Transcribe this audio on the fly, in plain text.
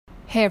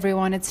Hey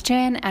everyone, it's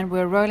Jen, and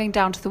we're rolling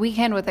down to the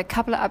weekend with a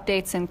couple of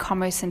updates in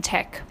commerce and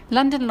tech.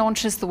 London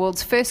launches the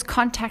world's first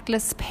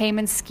contactless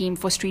payment scheme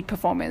for street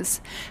performers.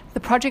 The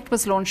project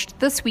was launched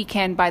this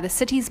weekend by the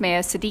city's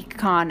mayor Sadiq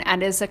Khan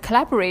and is a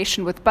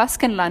collaboration with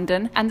Busken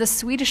London and the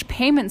Swedish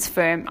payments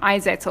firm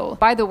iZettle.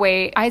 By the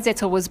way,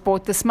 iZettle was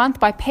bought this month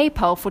by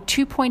PayPal for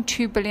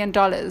 $2.2 billion.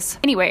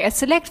 Anyway, a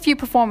select few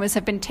performers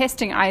have been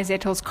testing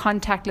iZettle's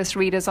contactless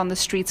readers on the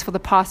streets for the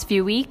past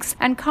few weeks,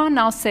 and Khan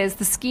now says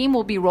the scheme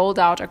will be rolled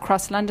out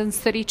across London's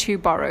 32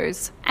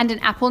 boroughs. And in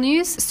Apple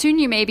news, soon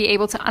you may be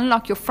able to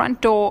unlock your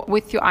front door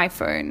with your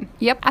iPhone.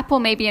 Yep, Apple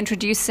may be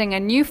introducing a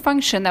new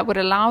function that would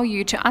allow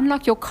you to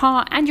unlock your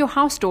car and your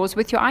house doors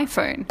with your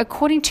iPhone.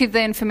 According to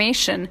the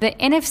information, the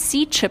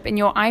NFC chip in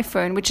your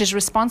iPhone, which is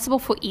responsible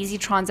for easy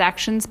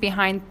transactions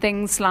behind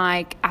things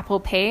like Apple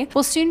Pay,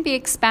 will soon be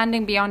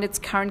expanding beyond its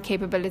current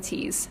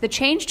capabilities. The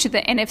change to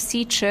the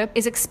NFC chip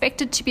is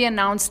expected to be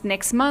announced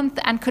next month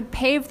and could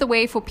pave the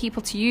way for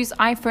people to use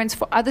iPhones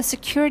for other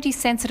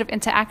security-sensitive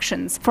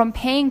interactions, from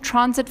paying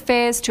transit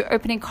fares to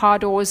opening car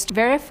doors to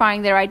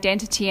verifying their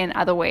identity in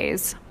other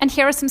ways. And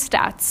here are some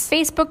stats.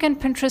 Facebook and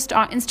Pinterest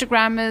are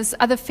Instagrammers'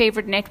 other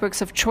favorite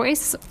networks of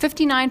choice.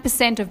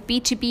 59% of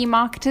B2B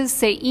marketers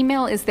say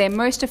email is their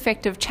most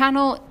effective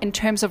channel in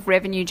terms of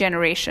revenue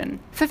generation.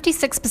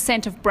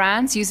 56% of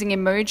brands using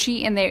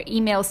emoji in their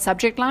email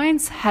subject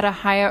lines had a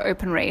higher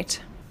open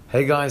rate.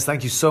 Hey guys,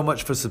 thank you so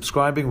much for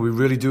subscribing. We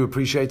really do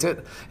appreciate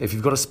it. If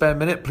you've got a spare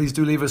minute, please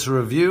do leave us a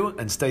review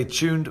and stay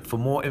tuned for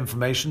more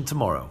information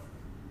tomorrow.